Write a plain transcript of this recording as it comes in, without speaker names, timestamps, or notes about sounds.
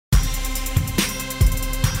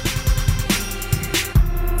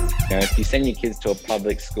if you send your kids to a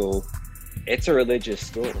public school, it's a religious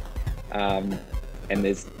school. And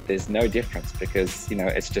there's no difference because,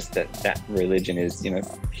 it's just that religion is,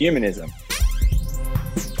 humanism.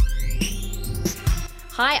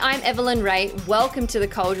 Hi, I'm Evelyn Rae. Welcome to the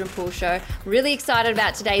Caldron Pool Show. Really excited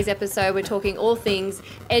about today's episode. We're talking all things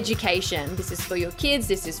education. This is for your kids.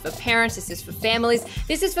 This is for parents. This is for families.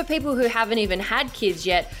 This is for people who haven't even had kids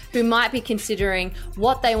yet, who might be considering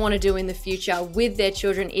what they want to do in the future with their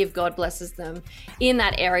children if God blesses them in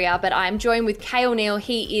that area. But I'm joined with Kale Kneale.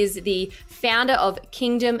 He is the founder of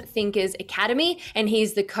Kingdom Thinkers Academy, and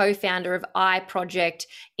he's the co-founder of iProject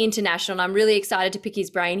International. And I'm really excited to pick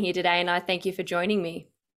his brain here today, and I thank you for joining me.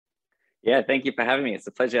 Yeah, thank you for having me. It's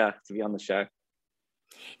a pleasure to be on the show.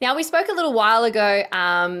 Now, we spoke a little while ago,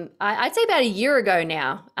 I'd say about a year ago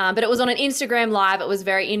now, but it was on an Instagram Live. It was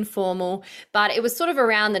very informal, but it was sort of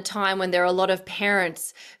around the time when there were a lot of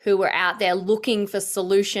parents who were out there looking for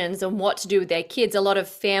solutions on what to do with their kids. A lot of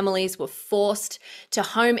families were forced to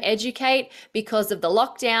home educate because of the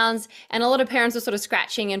lockdowns, and a lot of parents were sort of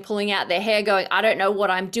scratching and pulling out their hair going, I don't know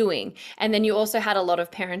what I'm doing. And then you also had a lot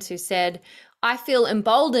of parents who said, I feel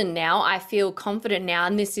emboldened now, I feel confident now,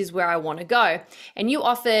 and this is where I want to go. And you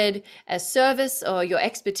offered a service or your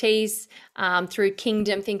expertise through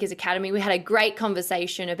Kingdom Thinkers Academy. We had a great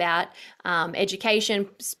conversation about education,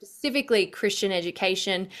 specifically Christian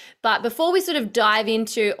education. But before we sort of dive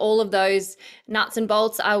into all of those nuts and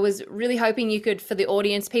bolts, I was really hoping you could, for the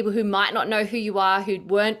audience, people who might not know who you are, who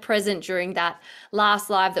weren't present during that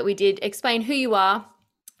last live that we did, explain who you are,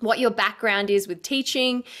 what your background is with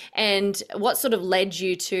teaching, and what sort of led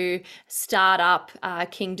you to start up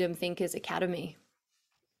Kingdom Thinkers Academy.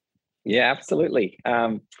 Yeah, absolutely.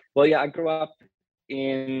 I grew up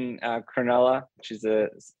in Cronulla, which is a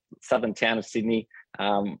southern town of Sydney,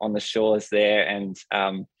 on the shores there. And,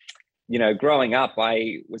 growing up,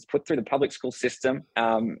 I was put through the public school system,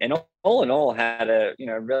 and all in all had a,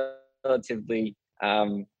 relatively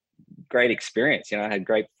great experience. I had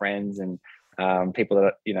great friends and people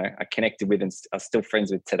that I connected with and are still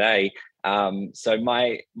friends with today. So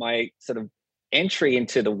my sort of entry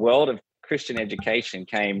into the world of Christian education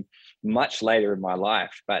came much later in my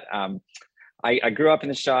life. But I grew up in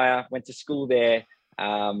the Shire, went to school there.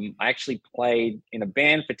 I actually played in a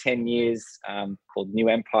band for 10 years called New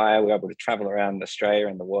Empire. We were able to travel around Australia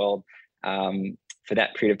and the world for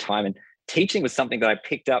that period of time. And teaching was something that I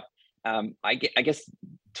picked up, I guess,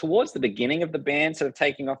 towards the beginning of the band, sort of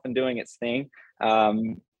taking off and doing its thing.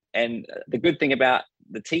 And the good thing about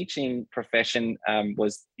the teaching profession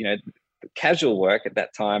was, casual work at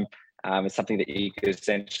that time is something that you could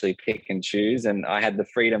essentially pick and choose. And I had the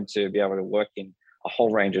freedom to be able to work in a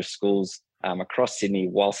whole range of schools across Sydney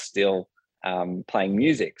while still playing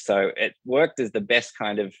music. So it worked as the best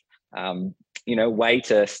kind of, way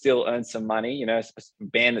to still earn some money, a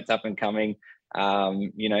band that's up and coming.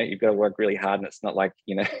 You've got to work really hard, and it's not like,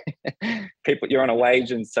 people, you're on a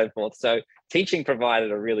wage and so forth. So teaching provided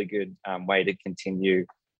a really good way to continue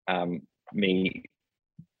me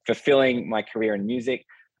fulfilling my career in music.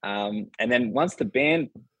 And then once the band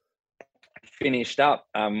finished up,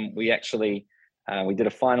 we did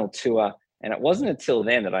a final tour, and it wasn't until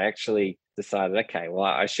then that I actually decided, okay, well,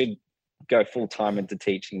 I should go full time into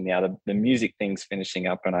teaching now. The music thing's finishing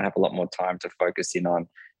up, and I have a lot more time to focus in on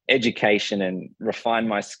education and refine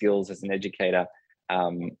my skills as an educator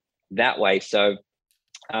that way. So,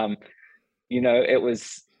 I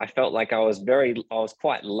felt like I was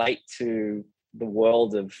quite late to the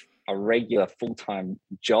world of a regular full-time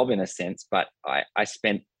job in a sense, but I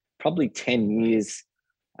spent probably 10 years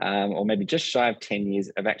or maybe just shy of 10 years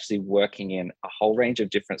of actually working in a whole range of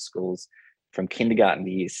different schools from kindergarten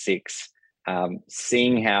to year 6,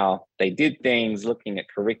 seeing how they did things, looking at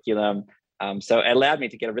curriculum. So it allowed me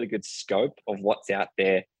to get a really good scope of what's out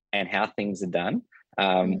there and how things are done,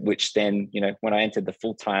 which then, when I entered the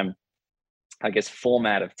full-time,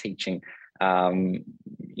 format of teaching,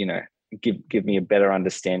 give me a better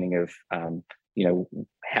understanding of,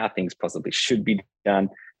 how things possibly should be done,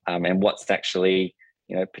 and what's actually,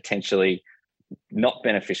 potentially not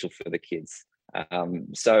beneficial for the kids.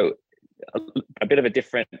 So a bit of a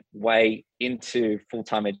different way into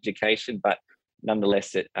full-time education, but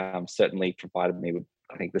nonetheless, it certainly provided me with,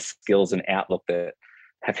 I think, the skills and outlook that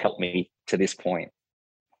have helped me to this point.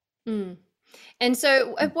 Mm. And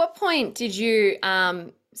so at what point did you,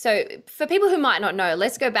 so for people who might not know,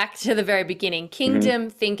 let's go back to the very beginning, Kingdom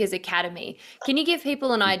Thinkers Academy. Can you give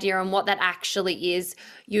people an idea on what that actually is?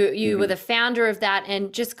 You were the founder of that,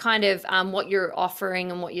 and just kind of what you're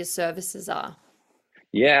offering and what your services are.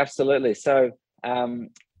 Yeah, absolutely. So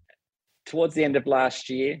towards the end of last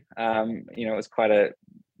year, it was quite a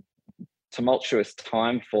tumultuous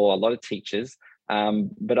time for a lot of teachers.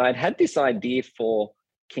 But I'd had this idea for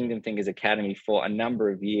Kingdom Thinkers Academy for a number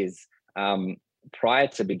of years prior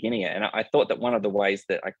to beginning it. And I thought that one of the ways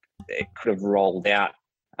that it could have rolled out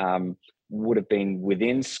would have been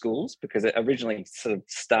within schools, because it originally sort of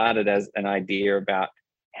started as an idea about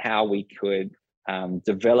how we could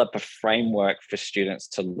develop a framework for students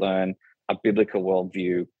to learn a biblical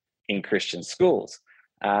worldview in Christian schools.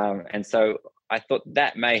 And so I thought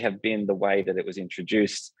that may have been the way that it was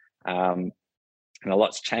introduced. And a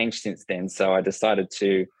lot's changed since then. So I decided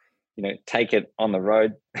to, take it on the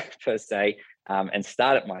road per se, and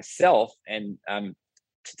start it myself. And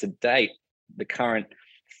to date, the current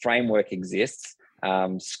framework exists.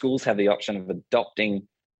 Schools have the option of adopting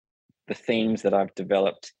the themes that I've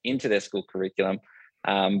developed into their school curriculum.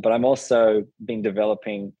 But I'm also been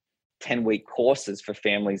developing 10-week courses for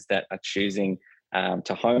families that are choosing to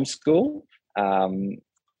homeschool.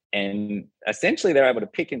 And essentially they're able to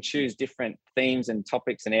pick and choose different themes and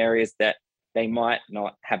topics and areas that they might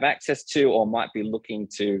not have access to or might be looking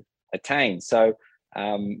to attain. So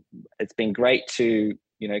it's been great to,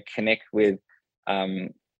 connect with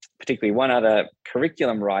particularly one other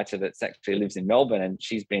curriculum writer that's actually lives in Melbourne, and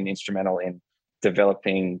she's been instrumental in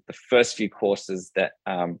developing the first few courses that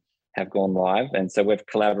have gone live. And so we've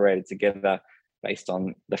collaborated together based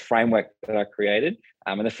on the framework that I created.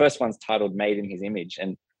 And the first one's titled Made in His Image.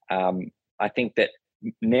 And I think that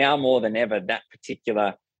now more than ever, that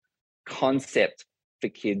particular concept for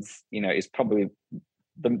kids, is probably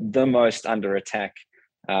the most under attack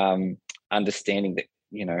understanding that,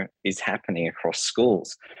 is happening across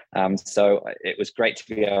schools. So it was great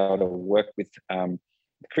to be able to work with the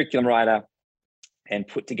curriculum writer and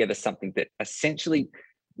put together something that essentially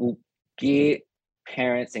will gear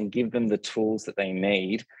parents and give them the tools that they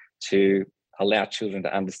need to allow children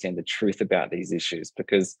to understand the truth about these issues,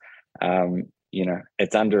 because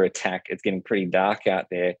it's under attack. It's getting pretty dark out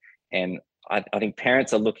there, and I think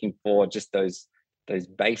parents are looking for just those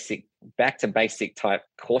basic, back to basic type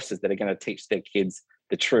courses that are going to teach their kids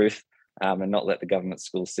the truth, and not let the government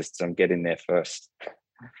school system get in there first.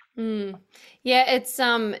 Yeah,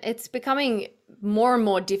 it's becoming more and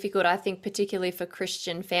more difficult, I think, particularly for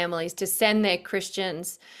Christian families to send their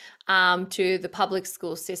Christians to the public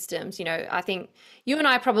school systems. I think you and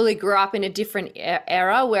I probably grew up in a different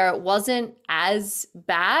era where it wasn't as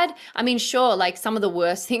bad. I mean, sure, like some of the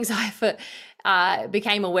worst things I ever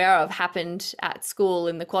became aware of happened at school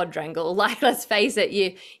in the quadrangle. Like, let's face it,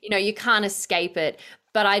 you can't escape it.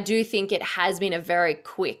 But I do think it has been a very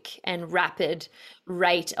quick and rapid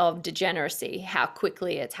rate of degeneracy, how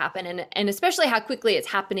quickly it's happened, and especially how quickly it's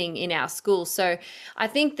happening in our schools. So I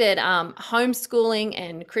think that homeschooling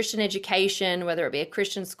and Christian education, whether it be a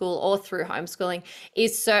Christian school or through homeschooling,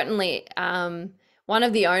 is certainly one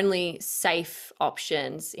of the only safe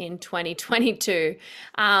options in 2022.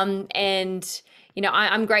 And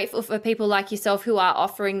I'm grateful for people like yourself who are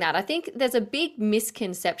offering that. I think there's a big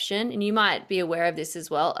misconception, and you might be aware of this as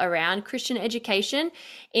well, around Christian education,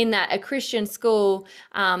 in that a Christian school,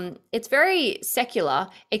 it's very secular,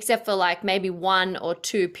 except for like maybe 1 or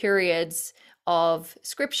 2 periods of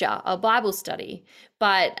scripture or Bible study.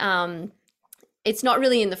 But it's not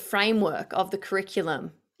really in the framework of the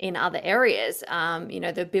curriculum in other areas,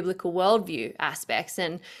 the biblical worldview aspects.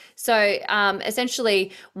 And so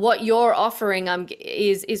essentially what you're offering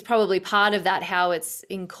is probably part of that, how it's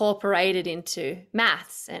incorporated into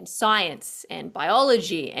maths and science and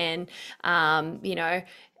biology and,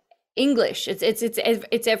 English.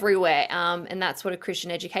 It's everywhere. And that's what a Christian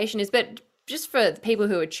education is. But just for the people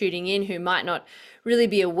who are tuning in who might not really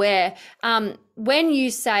be aware, when you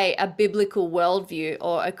say a biblical worldview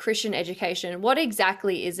or a Christian education, what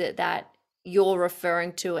exactly is it that you're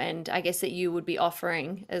referring to, and I guess that you would be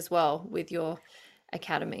offering as well with your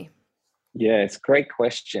academy? Yeah, it's a great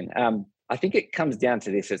question. I think it comes down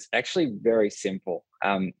to this. It's actually very simple.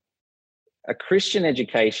 A Christian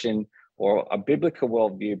education or a biblical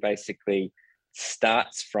worldview basically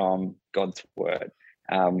starts from God's word.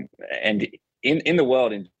 And in the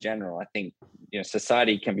world in general, I think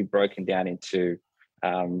society can be broken down into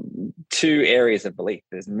 2 areas of belief.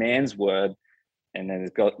 There's man's word, and then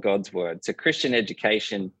there's God's word. So Christian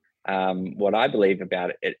education, what I believe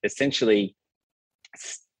about it essentially,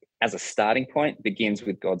 as a starting point, begins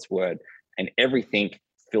with God's word, and everything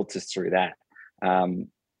filters through that.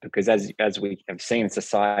 Because as we have seen in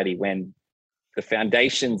society, when the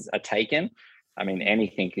foundations are taken, I mean,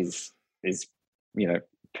 anything is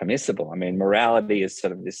permissible. I mean, morality is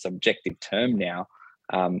sort of this subjective term now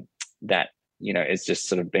that is just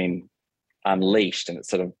sort of been unleashed, and it's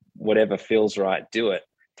sort of whatever feels right, do it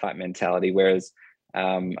type mentality. Whereas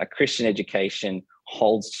a Christian education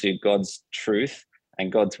holds to God's truth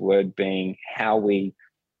and God's word being how we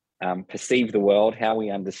perceive the world, how we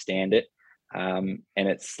understand it. And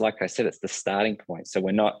it's, like I said, it's the starting point. So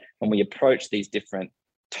we're not, when we approach these different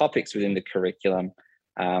topics within the curriculum,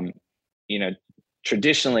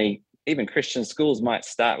 traditionally, even Christian schools might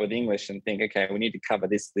start with English and think, okay, we need to cover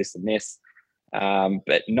this, this, and this,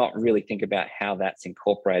 but not really think about how that's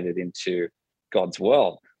incorporated into God's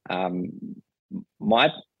world. My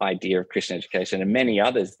idea of Christian education, and many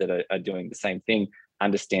others that are doing the same thing,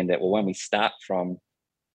 understand that, well, when we start from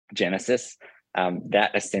Genesis,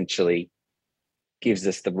 that essentially gives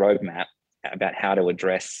us the roadmap about how to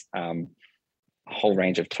address a whole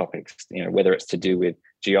range of topics, whether it's to do with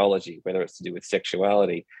geology, whether it's to do with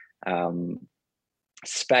sexuality,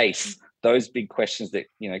 space, those big questions that,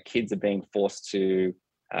 kids are being forced to,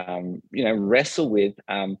 wrestle with.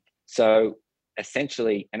 So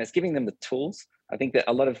essentially, and it's giving them the tools. I think that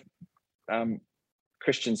a lot of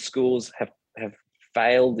Christian schools have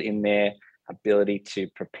failed in their ability to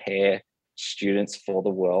prepare students for the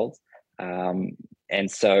world. And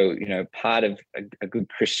so, part of a good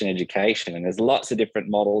Christian education, and there's lots of different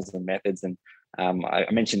models and methods. And I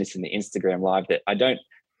mentioned this in the Instagram live, that I don't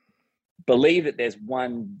believe that there's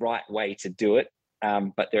one right way to do it,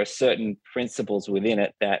 but there are certain principles within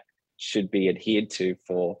it that should be adhered to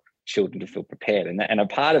for children to feel prepared. And a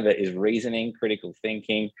part of it is reasoning, critical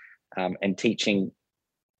thinking, and teaching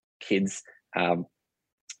kids, how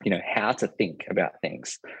to think about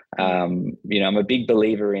things. I'm a big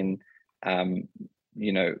believer in,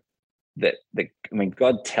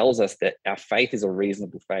 God tells us that our faith is a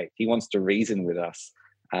reasonable faith. He wants to reason with us.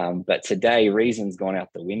 But today, reason's gone out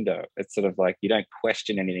the window. It's sort of like you don't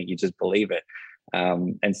question anything, you just believe it.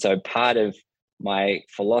 And so part of my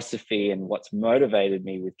philosophy and what's motivated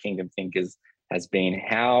me with Kingdom Thinkers has been,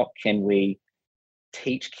 how can we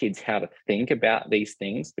teach kids how to think about these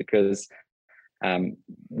things? Because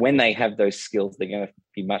when they have those skills, they're going to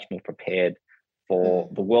be much more prepared for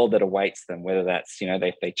the world that awaits them, whether that's,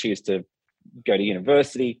 if they choose to go to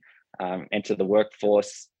university, enter the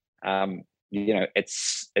workforce.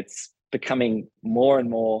 It's becoming more and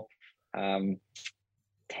more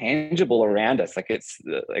tangible around us. Like, it's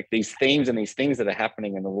like these themes and these things that are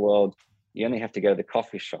happening in the world, you only have to go to the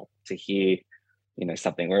coffee shop to hear,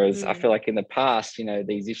 something. Whereas I feel like in the past,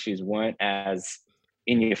 these issues weren't as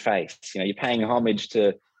in your face. You're paying homage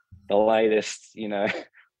to the latest,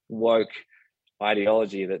 woke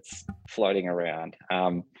ideology that's floating around,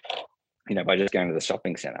 by just going to the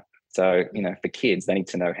shopping center. So, for kids, they need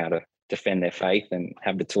to know how to defend their faith and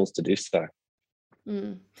have the tools to do so.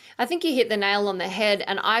 I think you hit the nail on the head.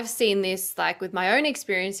 And I've seen this like with my own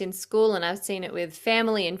experience in school, and I've seen it with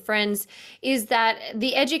family and friends, is that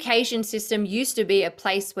the education system used to be a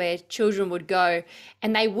place where children would go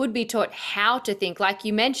and they would be taught how to think, like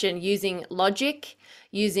you mentioned, using logic,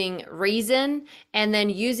 using reason, and then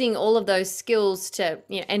using all of those skills to,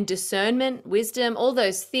 and discernment, wisdom, all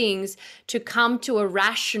those things to come to a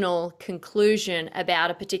rational conclusion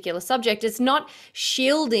about a particular subject. It's not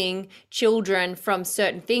shielding children from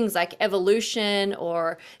certain things like evolution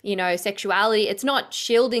or, sexuality. It's not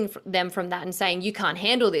shielding them from that and saying, you can't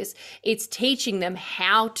handle this. It's teaching them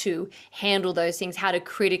how to handle those things, how to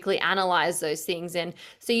critically analyze those things. And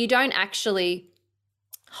so you don't actually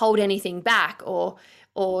hold anything back or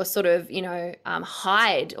sort of,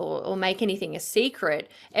 hide or make anything a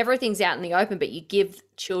secret. Everything's out in the open, but you give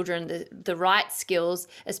children the right skills,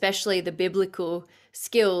 especially the biblical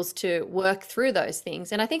skills, to work through those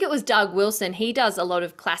things. And I think it was Doug Wilson. He does a lot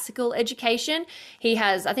of classical education. He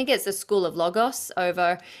has, I think it's the School of Logos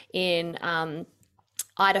over in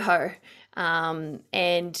Idaho.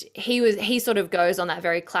 And he sort of goes on that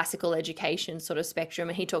very classical education sort of spectrum,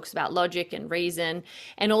 and he talks about logic and reason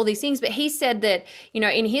and all these things. But he said that,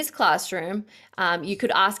 in his classroom, you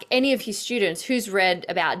could ask any of his students who's read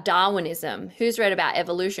about Darwinism, who's read about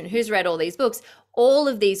evolution, who's read all these books. All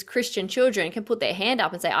of these Christian children can put their hand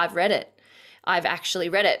up and say, I've read it. I've actually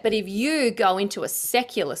read it. But if you go into a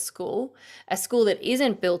secular school, a school that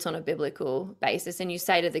isn't built on a biblical basis, and you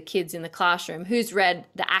say to the kids in the classroom, who's read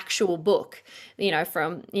the actual book,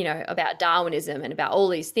 from, about Darwinism and about all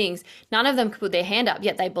these things, none of them could put their hand up,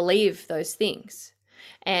 yet they believe those things.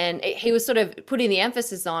 And he was sort of putting the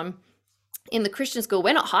emphasis on, in the Christian school,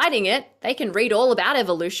 we're not hiding it. They can read all about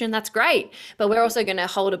evolution. That's great. But we're also going to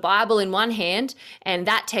hold a Bible in one hand and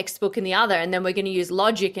that textbook in the other. And then we're going to use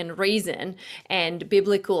logic and reason and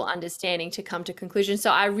biblical understanding to come to conclusions. So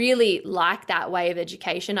I really like that way of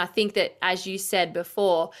education. I think that, as you said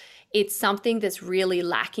before, it's something that's really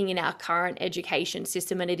lacking in our current education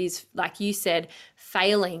system. And it is, like you said,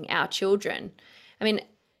 failing our children. I mean,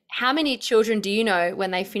 how many children do you know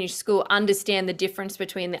when they finish school understand the difference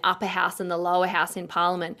between the upper house and the lower house in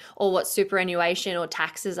Parliament, or what superannuation or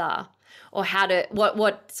taxes are, or how to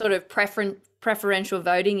what sort of preferential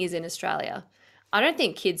voting is in Australia? I don't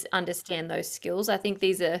think kids understand those skills. I think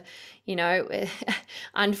these are, you know,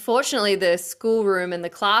 unfortunately, the schoolroom and the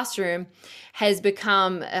classroom has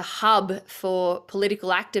become a hub for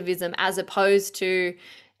political activism as opposed to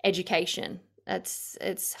education.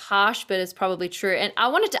 It's harsh, but it's probably true. And I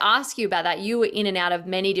wanted to ask you about that. You were in and out of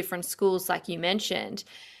many different schools, like you mentioned.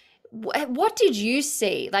 What did you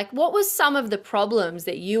see? Like, what was some of the problems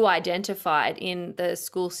that you identified in the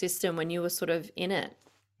school system when you were sort of in it?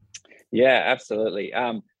 Yeah, absolutely.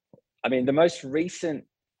 I mean, the most recent,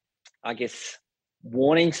 I guess,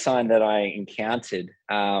 warning sign that I encountered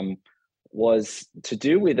was to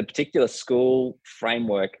do with a particular school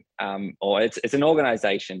framework, or it's an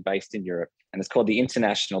organization based in Europe, and it's called the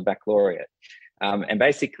International Baccalaureate. And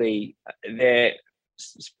basically, they're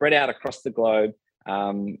spread out across the globe.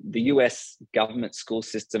 The US government school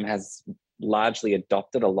system has largely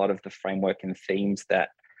adopted a lot of the framework and themes that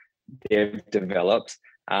they've developed.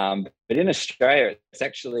 But in Australia, it's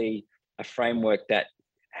actually a framework that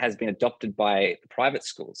has been adopted by private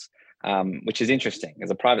schools, which is interesting.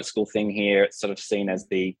 As a private school thing here, it's sort of seen as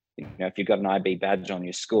the, you know, if you've got an IB badge on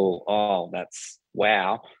your school, oh, that's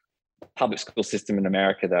wow. Public school system in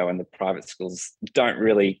America, though, and the private schools don't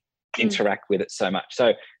really interact with it so much.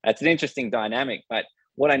 So it's an interesting dynamic. But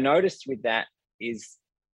what I noticed with that is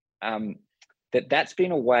that's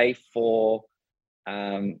been a way for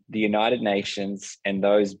the United Nations and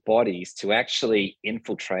those bodies to actually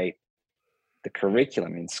infiltrate the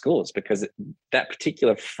curriculum in schools, because that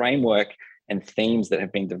particular framework and themes that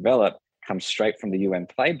have been developed come straight from the UN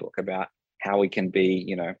playbook about how we can be,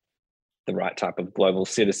 you know, the right type of global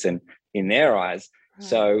citizen in their eyes. Right.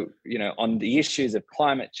 So, you know, on the issues of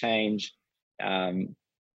climate change,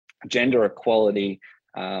 gender equality,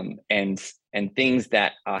 and things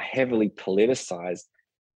that are heavily politicized,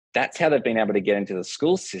 that's how they've been able to get into the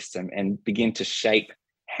school system and begin to shape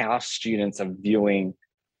how students are viewing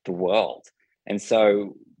the world. And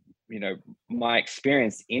so, you know, my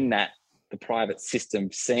experience in the private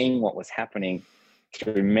system, seeing what was happening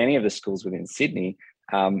through many of the schools within Sydney,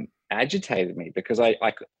 agitated me, because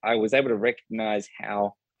I was able to recognize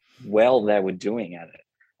how well they were doing at it.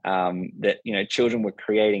 That, you know, children were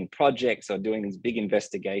creating projects or doing these big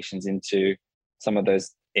investigations into some of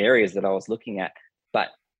those areas that I was looking at, but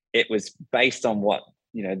it was based on what,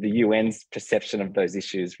 you know, the UN's perception of those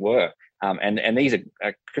issues were. And these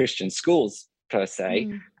are Christian schools per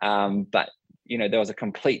se, but, you know, there was a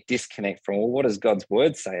complete disconnect from, well, what does God's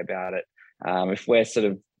word say about it? If we're sort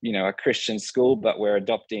of, you know, a Christian school, but we're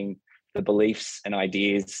adopting the beliefs and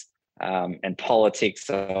ideas and politics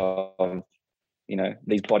of, you know,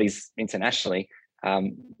 these bodies internationally,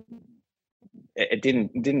 it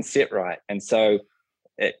didn't sit right. And so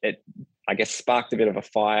it I guess sparked a bit of a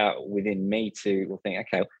fire within me to think,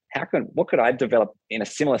 okay, what could I develop in a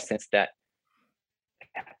similar sense that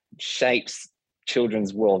shapes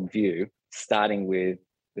children's worldview, starting with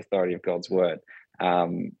the authority of God's word.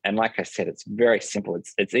 And like I said, it's very simple.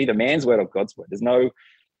 It's either man's word or God's word. There's no,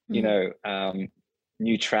 you know,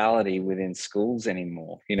 neutrality within schools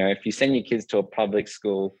anymore. You know, if you send your kids to a public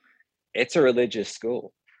school, it's a religious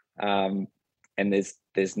school. And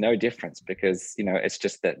there's no difference, because, you know, it's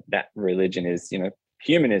just that religion is, you know,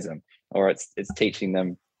 humanism, or it's teaching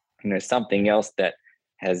them, you know, something else that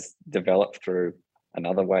has developed through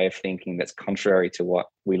another way of thinking that's contrary to what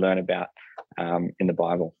we learn about in the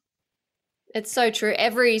Bible. It's so true.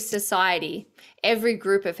 Every society, every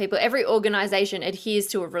group of people, every organization adheres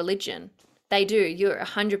to a religion. They do. You're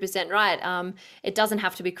 100% right. It doesn't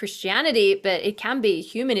have to be Christianity, but it can be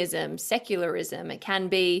humanism, secularism. It can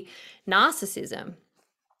be narcissism.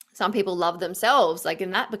 Some people love themselves, like,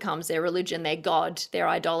 and that becomes their religion, their God, their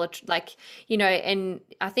idolatry, like, you know, and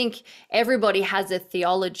I think everybody has a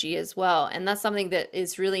theology as well. And that's something that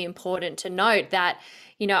is really important to note, that,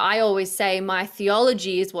 you know, I always say my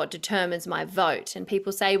theology is what determines my vote. And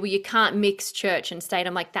people say, well, you can't mix church and state.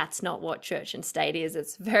 I'm like, that's not what church and state is.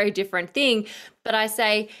 It's a very different thing. But I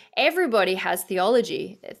say everybody has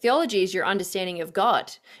theology. Theology is your understanding of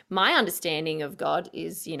God. My understanding of God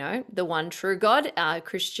is, you know, the one true God,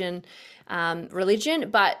 Christian religion.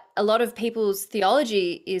 But a lot of people's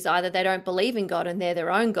theology is either they don't believe in God and they're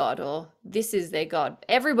their own God, or this is their God.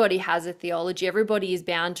 Everybody has a theology. Everybody is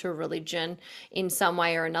bound to a religion in some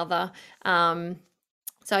way or another. So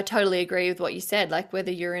I totally agree with what you said. Like,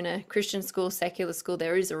 whether you're in a Christian school, secular school,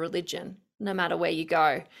 there is a religion, no matter where you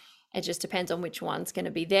go. It just depends on which one's going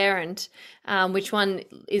to be there and which one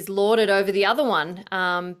is lauded over the other one.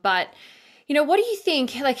 But what do you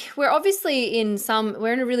think? Like, we're obviously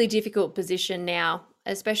we're in a really difficult position now,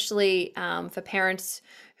 especially for parents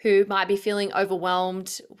who might be feeling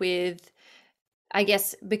overwhelmed with, I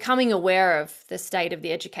guess, becoming aware of the state of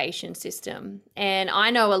the education system. And I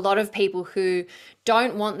know a lot of people who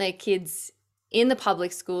don't want their kids in the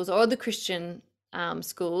public schools or the Christian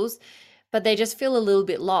schools, but they just feel a little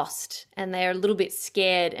bit lost and they're a little bit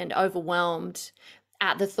scared and overwhelmed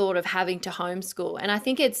at the thought of having to homeschool. And I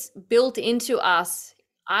think it's built into us,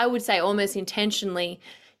 I would say almost intentionally,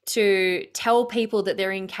 to tell people that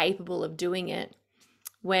they're incapable of doing it,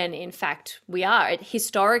 when in fact we are.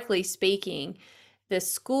 Historically speaking, the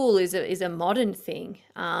school is a modern thing.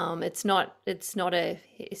 It's not a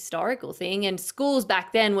historical thing. And schools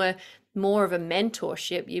back then were more of a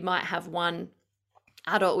mentorship. You might have one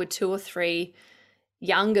adult with 2 or 3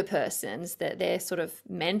 younger persons that they're sort of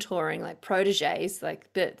mentoring, like proteges.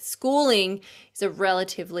 But schooling is a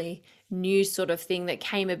relatively new sort of thing that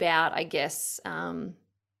came about, I guess,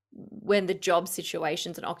 when the job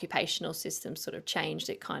situations and occupational systems sort of changed.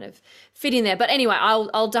 It kind of fit in there. But anyway,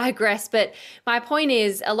 I'll digress. But my point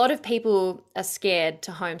is, a lot of people are scared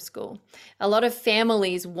to homeschool. A lot of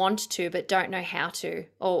families want to, but don't know how to,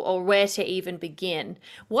 or where to even begin.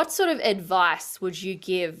 What sort of advice would you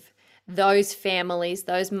give those families,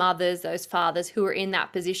 those mothers, those fathers who are in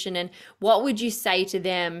that position? And what would you say to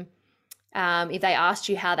them if they asked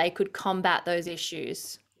you how they could combat those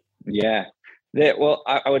issues? Yeah. Well,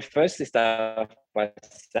 I would firstly start off by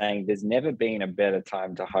saying there's never been a better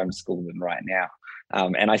time to homeschool than right now.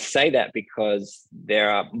 And I say that because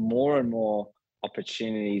there are more and more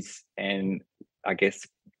opportunities and, I guess,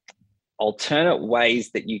 alternate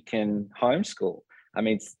ways that you can homeschool. I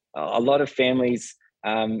mean, a lot of families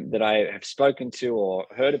that I have spoken to or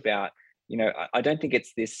heard about, I don't think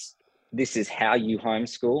it's this is how you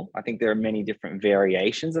homeschool. I think there are many different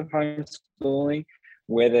variations of homeschooling.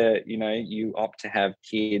 Whether you opt to have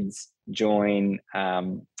kids join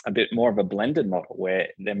a bit more of a blended model where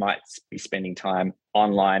they might be spending time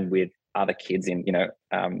online with other kids in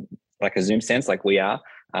like a Zoom sense, like we are,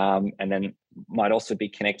 and then might also be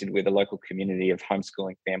connected with a local community of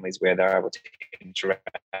homeschooling families where they're able to interact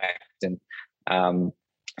and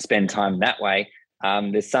spend time that way.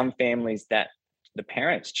 There's some families that the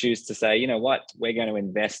parents choose to say, what, we're going to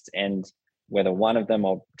invest, and whether one of them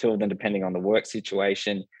or 2 of them, depending on the work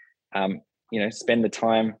situation, spend the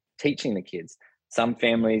time teaching the kids. Some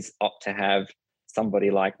families opt to have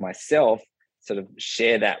somebody like myself sort of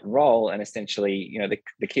share that role, and essentially,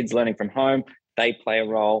 the kids learning from home, they play a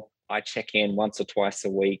role. I check in once or twice a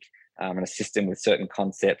week and assist them with certain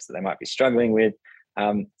concepts that they might be struggling with.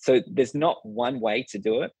 So there's not one way to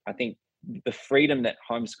do it. I think the freedom that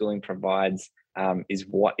homeschooling provides is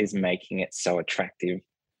what is making it so attractive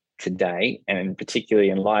today, and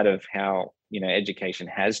particularly in light of how education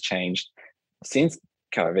has changed since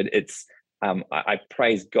COVID. It's I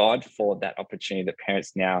praise God for that opportunity that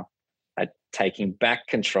parents now are taking back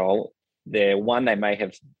control. They may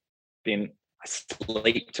have been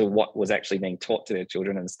asleep to what was actually being taught to their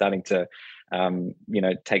children, and starting to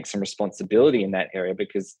take some responsibility in that area,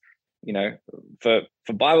 because for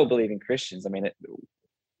Bible believing Christians, I mean,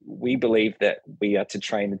 we believe that we are to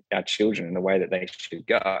train our children in the way that they should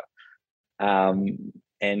go.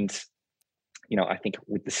 And I think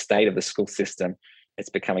with the state of the school system, it's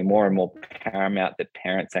becoming more and more paramount that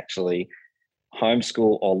parents actually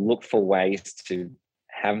homeschool or look for ways to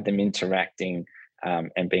have them interacting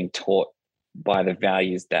and being taught by the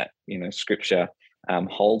values that Scripture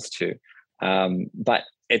holds to. But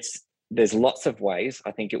there's lots of ways.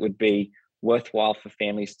 I think it would be worthwhile for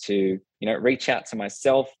families to reach out to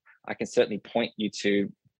myself. I can certainly point you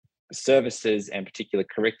to services and particular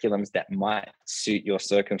curriculums that might suit your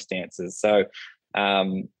circumstances. So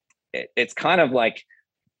it's kind of like,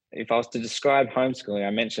 if I was to describe homeschooling,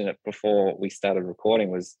 I mentioned it before we started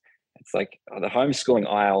recording, it's like the homeschooling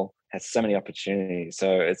aisle has so many opportunities.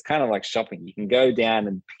 So it's kind of like shopping. You can go down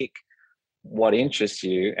and pick what interests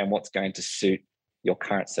you and what's going to suit your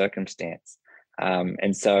current circumstance.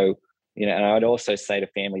 And so, and I would also say to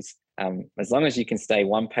families, as long as you can stay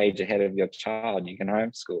one page ahead of your child, you can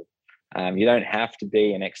homeschool. You don't have to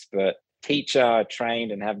be an expert teacher,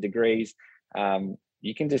 trained and have degrees.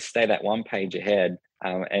 You can just stay that one page ahead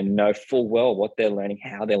and know full well what they're learning,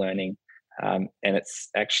 how they're learning. And it's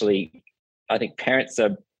actually, I think parents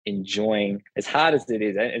are enjoying, as hard as it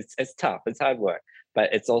is, it's tough, it's hard work,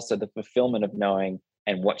 but it's also the fulfillment of knowing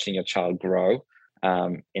and watching your child grow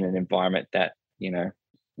in an environment that,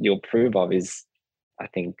 you'll approve of is, I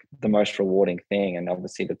think, the most rewarding thing, and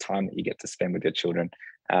obviously the time that you get to spend with your children.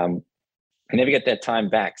 You never get that time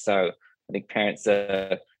back. So I think parents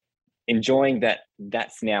are enjoying that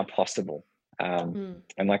that's now possible. And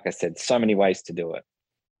like I said, so many ways to do it.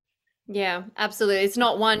 Yeah, absolutely. It's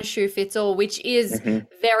not one shoe fits all, which is Mm-hmm.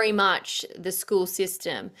 very much the school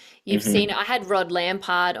system. You've Mm-hmm. seen, I had Rod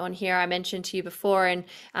Lampard on here, I mentioned to you before, and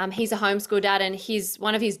he's a homeschool dad, and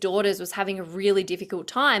one of his daughters was having a really difficult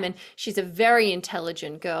time, and she's a very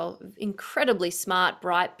intelligent girl, incredibly smart,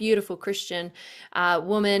 bright, beautiful Christian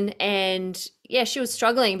woman, and yeah, she was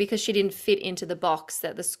struggling because she didn't fit into the box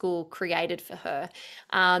that the school created for her.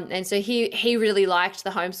 And so he really liked the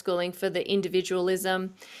homeschooling for the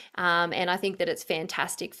individualism. And I think that it's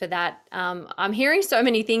fantastic for that. I'm hearing so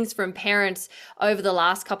many things from parents over the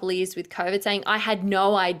last couple of years with COVID saying, I had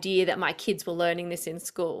no idea that my kids were learning this in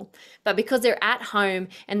school. But because they're at home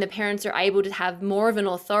and the parents are able to have more of an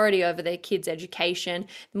authority over their kids' education,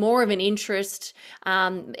 more of an interest,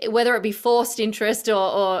 whether it be forced interest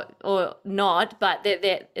or not, but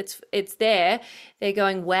it's there. They're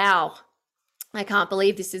going, wow, I can't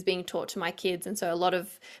believe this is being taught to my kids. And so a lot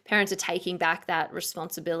of parents are taking back that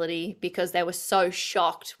responsibility because they were so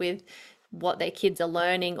shocked with what their kids are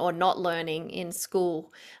learning or not learning in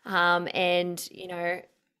school. And,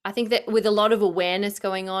 I think that with a lot of awareness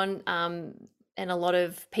going on, and a lot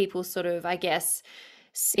of people sort of, I guess,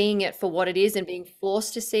 seeing it for what it is and being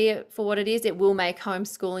forced to see it for what it is, it will make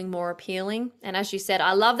homeschooling more appealing. And as you said,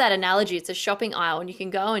 I love that analogy. It's a shopping aisle and you can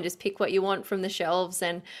go and just pick what you want from the shelves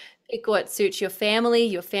and pick what suits your family,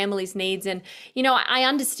 your family's needs. And, I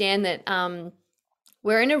understand that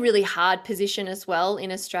we're in a really hard position as well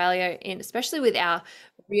in Australia, especially with our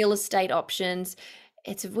real estate options.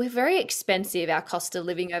 We're very expensive, our cost of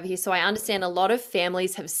living over here. So I understand a lot of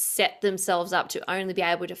families have set themselves up to only be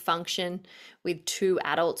able to function with two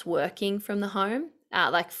adults working from the home,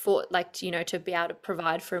 to be able to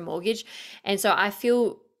provide for a mortgage. And so I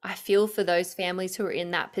feel for those families who are in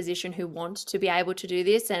that position who want to be able to do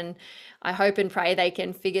this. And I hope and pray they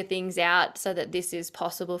can figure things out so that this is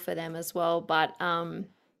possible for them as well. But, I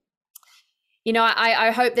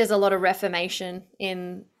hope there's a lot of reformation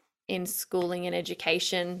in schooling and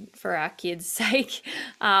education for our kids' sake,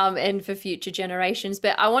 and for future generations.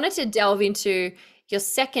 But I wanted to delve into your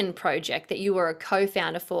second project that you were a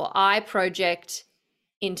co-founder for, iProject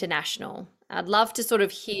International. I'd love to sort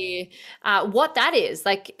of hear what that is.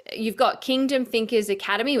 Like, you've got Kingdom Thinkers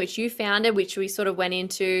Academy, which you founded, which we sort of went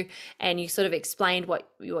into, and you sort of explained what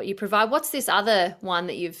you provide. What's this other one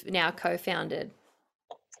that you've now co-founded?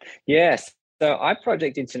 Yes. So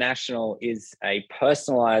iProject International is a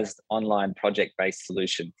personalized online project-based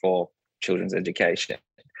solution for children's education.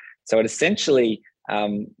 So it essentially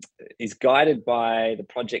is guided by the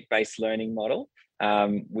project-based learning model,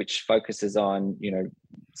 which focuses on,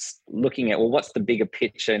 looking at, well, what's the bigger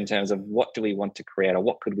picture in terms of what do we want to create, or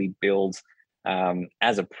what could we build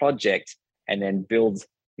as a project, and then build,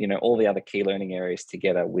 all the other key learning areas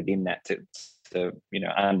together within that to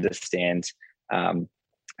understand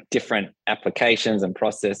different applications and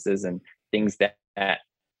processes and things that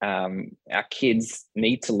our kids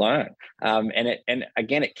need to learn. And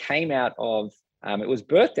again, it came out of, it was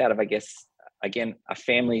birthed out of, I guess, again, a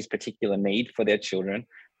family's particular need for their children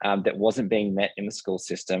that wasn't being met in the school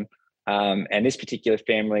system. And this particular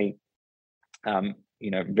family,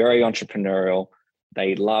 very entrepreneurial.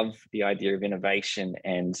 They love the idea of innovation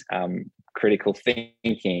and critical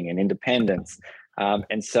thinking and independence.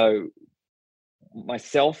 And so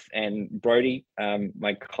myself and Brody,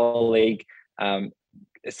 my colleague,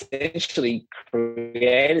 essentially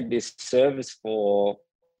created this service for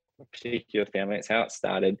a particular family. It's how it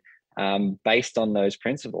started, based on those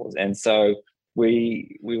principles. And so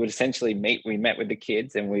we would essentially we met with the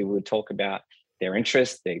kids, and we would talk about their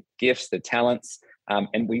interests, their gifts, their talents,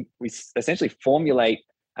 and we essentially formulate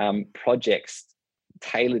projects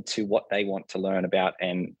tailored to what they want to learn about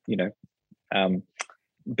and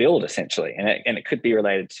build, essentially. And it could be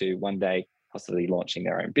related to one day possibly launching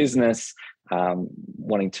their own business,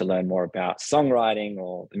 wanting to learn more about songwriting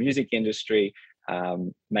or the music industry.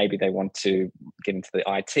 Maybe they want to get into the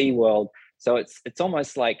IT world. So it's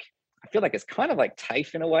almost like, I feel like it's kind of like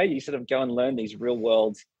TAFE in a way. You sort of go and learn these real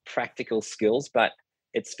world practical skills, but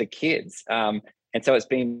it's for kids. And so it's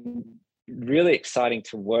been really exciting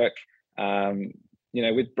to work,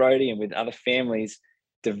 with Brody and with other families,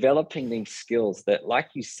 developing these skills that, like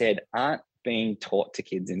you said, aren't being taught to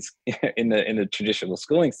kids in the traditional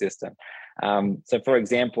schooling system. So, for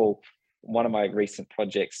example, one of my recent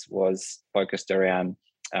projects was focused around,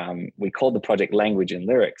 we called the project Language and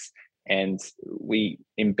Lyrics, and we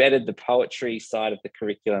embedded the poetry side of the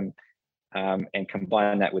curriculum and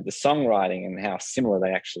combine that with the songwriting and how similar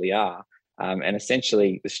they actually are. And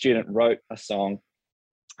essentially, the student wrote a song,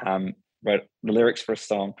 wrote the lyrics for a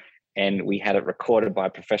song, and we had it recorded by a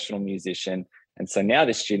professional musician. And so now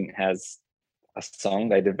this student has a song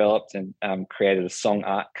they developed and created a song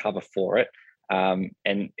art cover for it,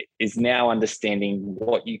 and is now understanding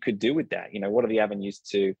what you could do with that. What are the avenues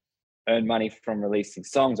to earn money from releasing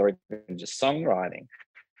songs or even just songwriting?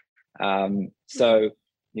 So,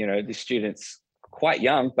 the student's quite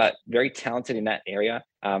young, but very talented in that area.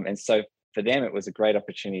 And so for them, it was a great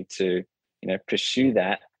opportunity to, pursue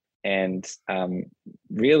that and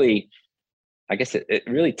really, I guess it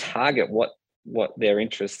really target what their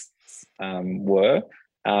interests were.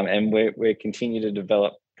 And we continue to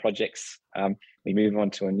develop projects. We move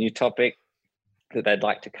on to a new topic that they'd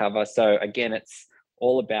like to cover. So again, it's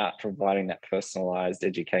all about providing that personalized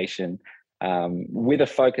education with a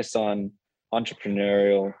focus on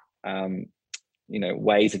entrepreneurial,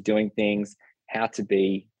 ways of doing things, how to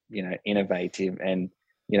be, innovative, and,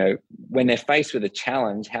 when they're faced with a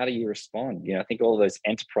challenge, how do you respond? I think all those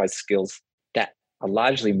enterprise skills that are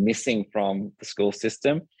largely missing from the school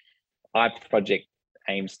system, iProject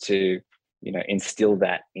aims to, instill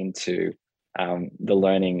that into the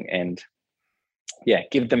learning and,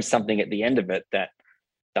 give them something at the end of it that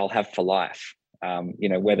they'll have for life.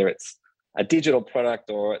 Whether it's a digital product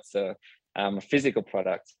or it's a physical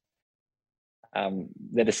product,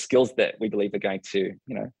 they're the skills that we believe are going to,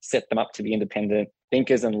 set them up to be independent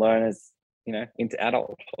thinkers and learners, into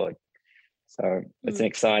adulthood. So it's an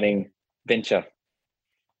exciting venture.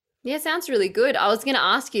 Yeah, sounds really good. I was going to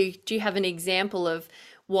ask you, do you have an example of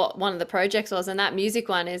what one of the projects was? And that music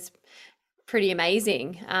one is pretty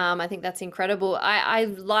amazing. I think that's incredible. I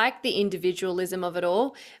like the individualism of it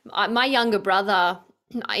all. My younger brother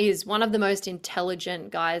is one of the most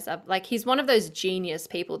intelligent guys. He's one of those genius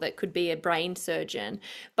people that could be a brain surgeon,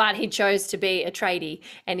 but he chose to be a tradie,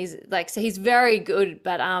 and so he's very good,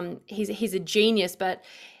 but he's a genius. But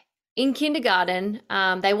in kindergarten,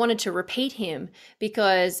 they wanted to repeat him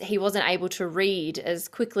because he wasn't able to read as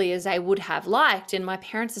quickly as they would have liked. And my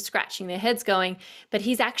parents are scratching their heads going, but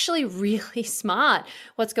he's actually really smart.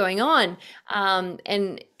 What's going on?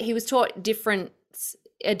 And he was taught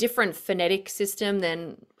a different phonetic system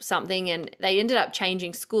than something, and they ended up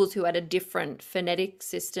changing schools who had a different phonetic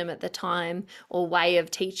system at the time or way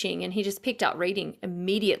of teaching, and he just picked up reading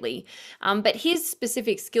immediately. But his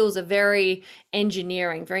specific skills are very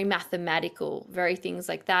engineering, very mathematical, very things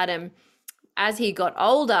like that. And as he got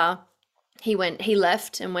older, he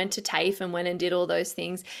left and went to TAFE and went and did all those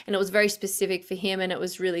things. And it was very specific for him, and it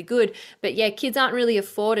was really good. But yeah, kids aren't really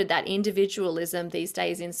afforded that individualism these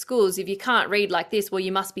days in schools. If you can't read like this, well,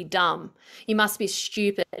 you must be dumb. You must be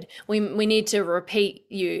stupid. We need to repeat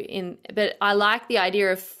you. But I like the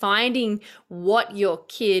idea of finding what your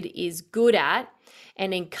kid is good at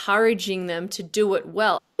and encouraging them to do it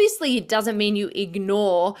well. Obviously, it doesn't mean you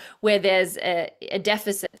ignore where there's a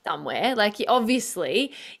deficit somewhere.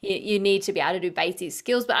 Obviously, you need to be able to do basic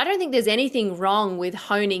skills, but I don't think there's anything wrong with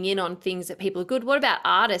honing in on things that people are good. What about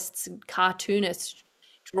artists, cartoonists,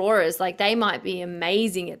 drawers? They might be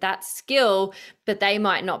amazing at that skill, but they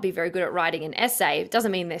might not be very good at writing an essay. It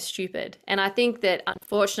doesn't mean they're stupid. And I think that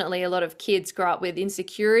unfortunately, a lot of kids grow up with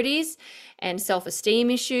insecurities and self-esteem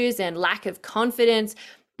issues and lack of confidence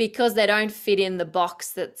because they don't fit in the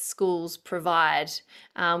box that schools provide,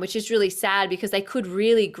 which is really sad because they could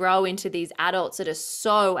really grow into these adults that are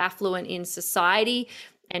so affluent in society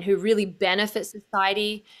and who really benefit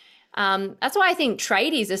society. That's why I think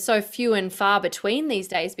tradies are so few and far between these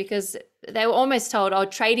days, because they were almost told, oh,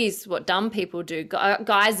 tradies, what dumb people do,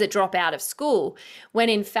 guys that drop out of school, when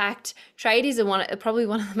in fact, tradies are probably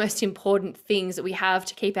one of the most important things that we have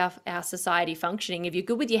to keep our society functioning. If you're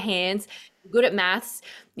good with your hands, you're good at maths,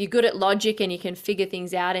 you're good at logic, and you can figure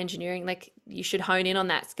things out, engineering, you should hone in on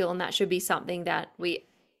that skill, and that should be something that we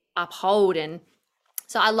uphold. And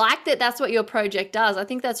so I like that that's what your project does. I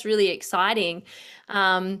think that's really exciting.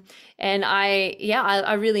 And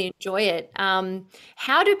I really enjoy it.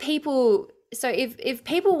 How do people, so if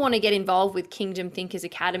people want to get involved with Kingdom Thinkers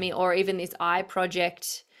Academy or even this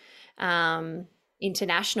iProject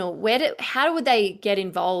International, how would they get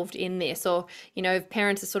involved in this? Or, if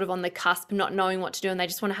parents are sort of on the cusp, not knowing what to do, and they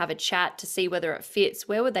just want to have a chat to see whether it fits,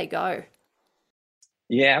 where would they go?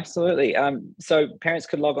 Yeah, absolutely. So parents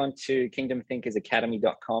could log on to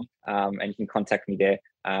kingdomthinkersacademy.com and you can contact me there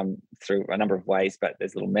through a number of ways, but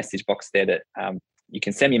there's a little message box there that you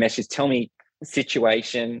can send me a message, tell me the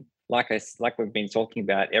situation. Like we've been talking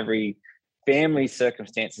about, every family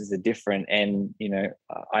circumstances are different, and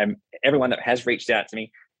everyone that has reached out to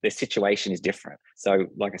me their situation is different. So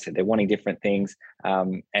like I said, they're wanting different things.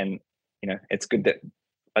 And, you know, it's good that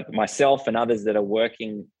myself and others that are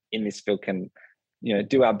working in this field can, you know,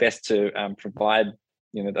 do our best to provide,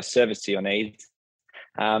 you know, the service to your needs.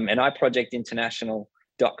 And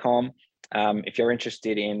iProjectInternational.com, if you're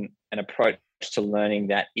interested in an approach to learning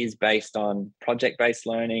that is based on project-based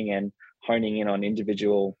learning and honing in on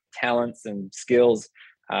individual talents and skills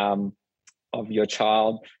of your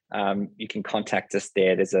child, you can contact us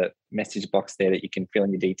there. There's a message box there that you can fill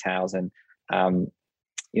in your details and,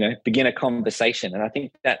 you know, begin a conversation. And I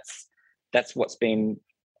think that's what's been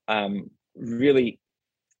really,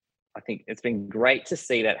 I think it's been great to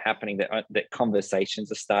see that happening, that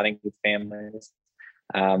conversations are starting with families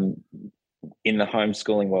in the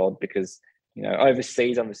homeschooling world, because, you know,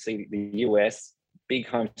 overseas, obviously the US, big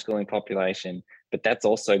homeschooling population, but that's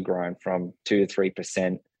also grown from 2 to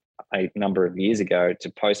 3% a number of years ago to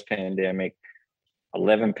post-pandemic.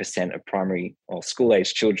 11% of primary or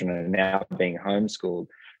school-age children are now being homeschooled.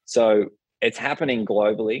 So it's happening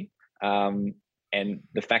globally. And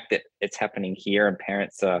the fact that it's happening here and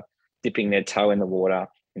parents are dipping their toe in the water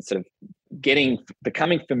and sort of becoming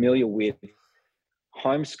familiar with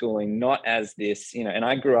homeschooling, not as this, you know, and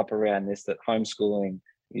I grew up around this, that homeschooling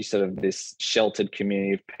is sort of this sheltered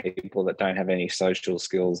community of people that don't have any social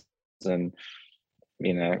skills and,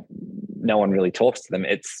 you know, no one really talks to them.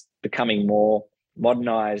 It's becoming more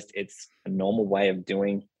modernized. It's a normal way of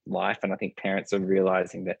doing life. And I think parents are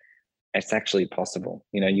realizing that it's actually possible.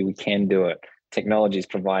 You know, we can do it. Technology is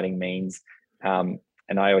providing means. And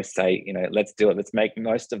I always say, you know, let's do it. Let's make the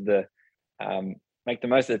most of the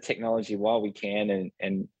technology while we can,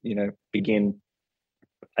 and you know, begin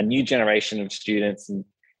a new generation of students and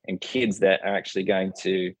kids that are actually going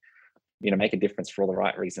to, you know, make a difference for all the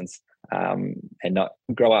right reasons, and not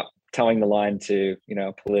grow up towing the line to, you know,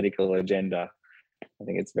 a political agenda. I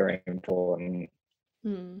think it's very important.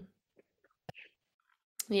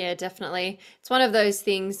 Yeah, definitely. It's one of those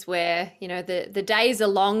things where, you know, the days are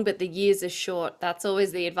long, but the years are short. That's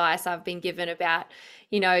always the advice I've been given about,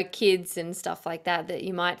 you know, kids and stuff like that, that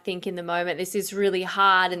you might think in the moment, this is really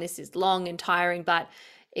hard and this is long and tiring, but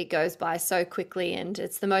it goes by so quickly, and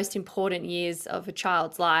it's the most important years of a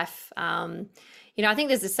child's life. You know, I think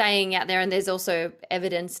there's a saying out there, and there's also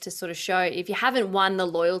evidence to sort of show, if you haven't won the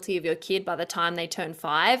loyalty of your kid by the time they turn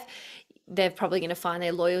 5, they're probably going to find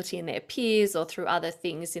their loyalty in their peers or through other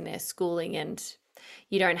things in their schooling, and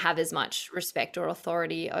you don't have as much respect or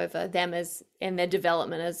authority over them as in their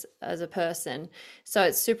development as a person. So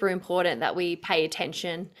it's super important that we pay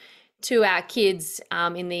attention to our kids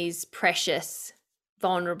in these precious,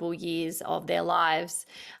 vulnerable years of their lives.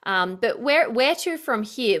 But where to from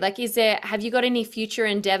here? Like, have you got any future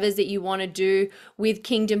endeavors that you want to do with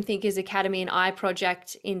Kingdom Thinkers Academy and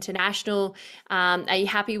iProject International? Are you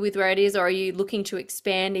happy with where it is, or are you looking to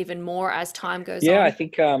expand even more as time goes on? Yeah, I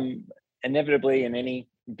think inevitably in any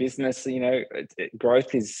business, you know,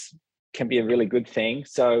 growth can be a really good thing.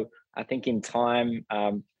 So I think in time,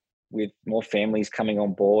 with more families coming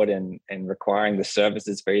on board and requiring the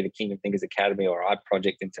services for either Kingdom Thinkers Academy or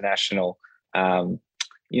iProject International,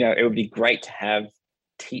 you know, it would be great to have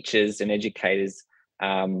teachers and educators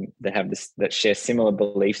that share similar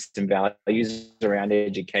beliefs and values around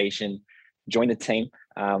education join the team.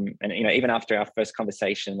 And, you know, even after our first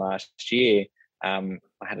conversation last year, I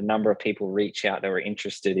had a number of people reach out that were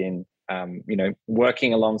interested in, you know,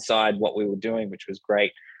 working alongside what we were doing, which was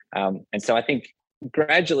great. And so I think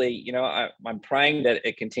gradually, you know, I'm praying that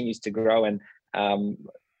it continues to grow, and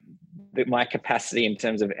that my capacity in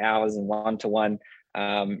terms of hours and one-to-one,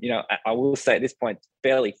 you know, I will say at this point,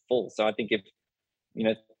 fairly full. So I think if, you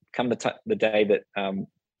know, come the day that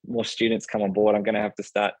more students come on board, I'm going to have to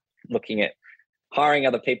start looking at hiring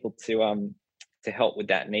other people to help with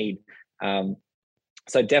that need.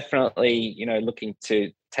 So definitely, you know, looking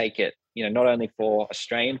to take it, you know, not only for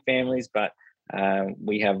Australian families, but I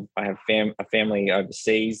have a family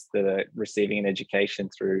overseas that are receiving an education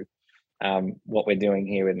through what we're doing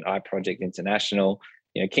here in iProject International.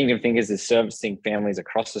 You know, Kingdom Thinkers is servicing families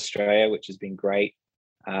across Australia, which has been great.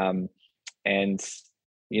 And,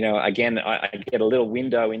 you know, again, I get a little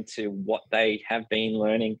window into what they have been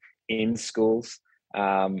learning in schools,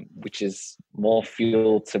 which is more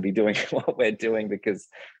fuel to be doing what we're doing, because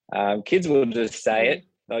kids will just say it.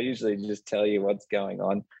 They'll usually just tell you what's going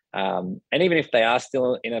on. And even if they are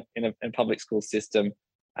still in a public school system,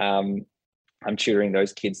 I'm tutoring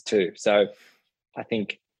those kids too. So I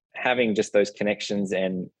think having just those connections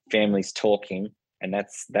and families talking, and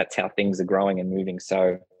that's how things are growing and moving.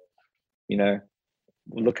 So, you know,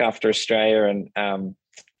 look after Australia, and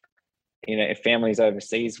you know, if families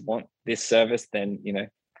overseas want this service, then, you know,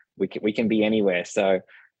 we can be anywhere. So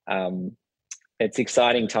it's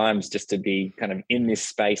exciting times just to be kind of in this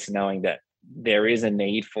space, knowing that there is a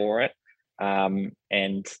need for it.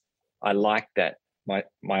 And I like that my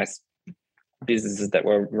businesses that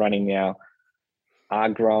we're running now are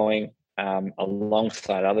growing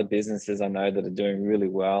alongside other businesses I know that are doing really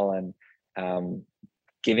well, and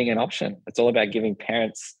giving an option. It's all about giving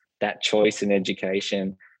parents that choice in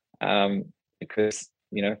education, because,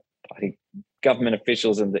 you know, I think government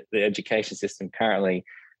officials and the education system currently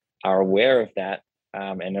are aware of that,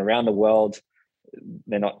 and around the world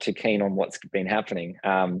they're not too keen on what's been happening.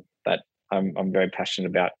 But I'm very passionate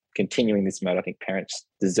about continuing this mode. I think parents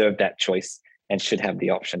deserve that choice and should have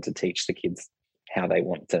the option to teach the kids how they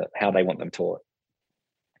want them taught.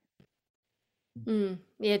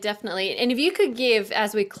 Yeah, definitely. And if you could give,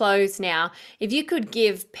 as we close now, if you could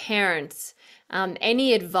give parents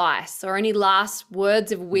any advice or any last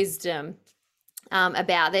words of wisdom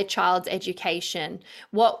about their child's education,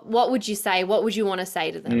 what would you say? What would you want to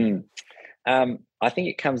say to them? I think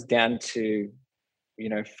it comes down to,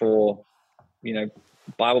 for,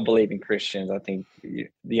 Bible believing Christians, I think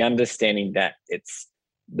the understanding that it's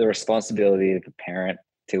the responsibility of the parent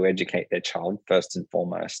to educate their child first and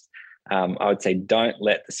foremost. I would say don't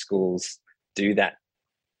let the schools do that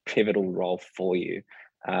pivotal role for you,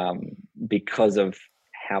 because of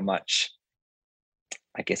how much,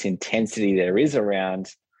 I guess, intensity there is around,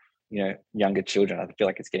 younger children. I feel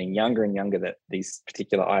like it's getting younger and younger that these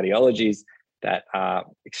particular ideologies that are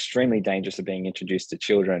extremely dangerous are being introduced to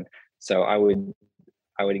children. So I would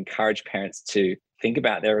encourage parents to think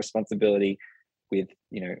about their responsibility with,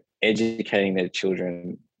 educating their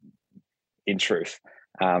children in truth,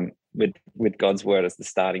 with God's word as the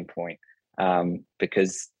starting point,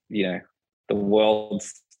 because, the world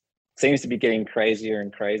seems to be getting crazier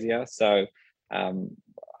and crazier. So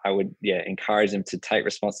I would, encourage them to take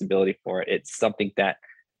responsibility for it. It's something that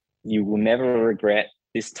you will never regret.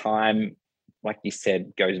 This time, like you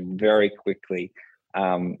said, goes very quickly.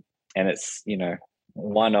 And it's,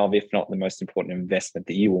 one of, if not the most important investment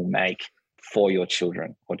that you will make for your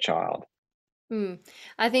children or child.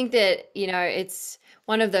 I think that, it's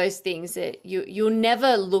one of those things that you'll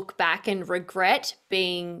never look back and regret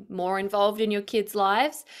being more involved in your kids'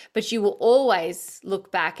 lives, but you will always look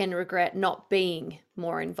back and regret not being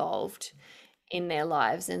more involved in their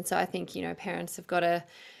lives. And so I think, parents have got to,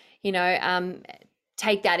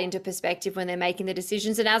 take that into perspective when they're making the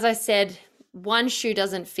decisions. And as I said, one shoe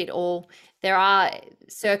doesn't fit all. There are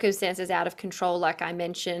circumstances out of control, like I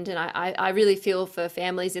mentioned, and I really feel for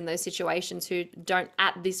families in those situations who don't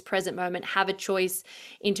at this present moment have a choice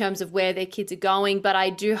in terms of where their kids are going. But I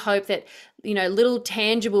do hope that, little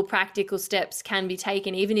tangible practical steps can be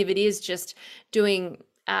taken, even if it is just doing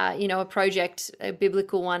a project, a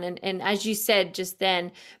biblical one. And as you said just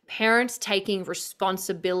then, parents taking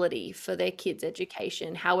responsibility for their kids'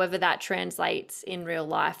 education, however that translates in real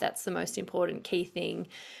life, that's the most important key thing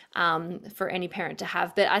for any parent to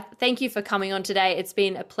have. But I thank you for coming on today. It's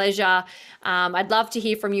been a pleasure. I'd love to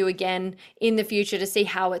hear from you again in the future to see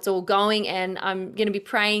how it's all going. And I'm going to be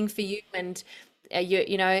praying for you and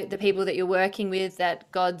the people that you're working with, that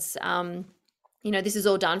God's this is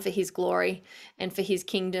all done for his glory and for his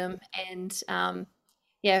kingdom. And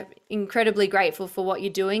incredibly grateful for what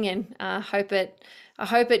you're doing, and I hope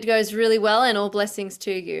it goes really well, and all blessings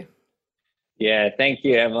to you. Yeah, thank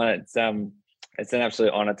you, Evelyn. It's an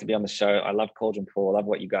absolute honor to be on the show. I love Caldron Pool. I love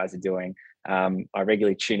what you guys are doing. I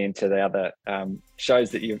regularly tune into the other shows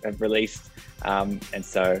that you have released. And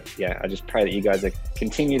so, I just pray that you guys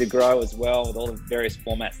continue to grow as well with all the various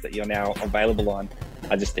formats that you're now available on.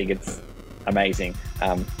 I just think it's amazing.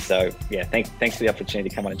 Thanks for the opportunity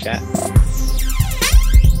to come on and chat.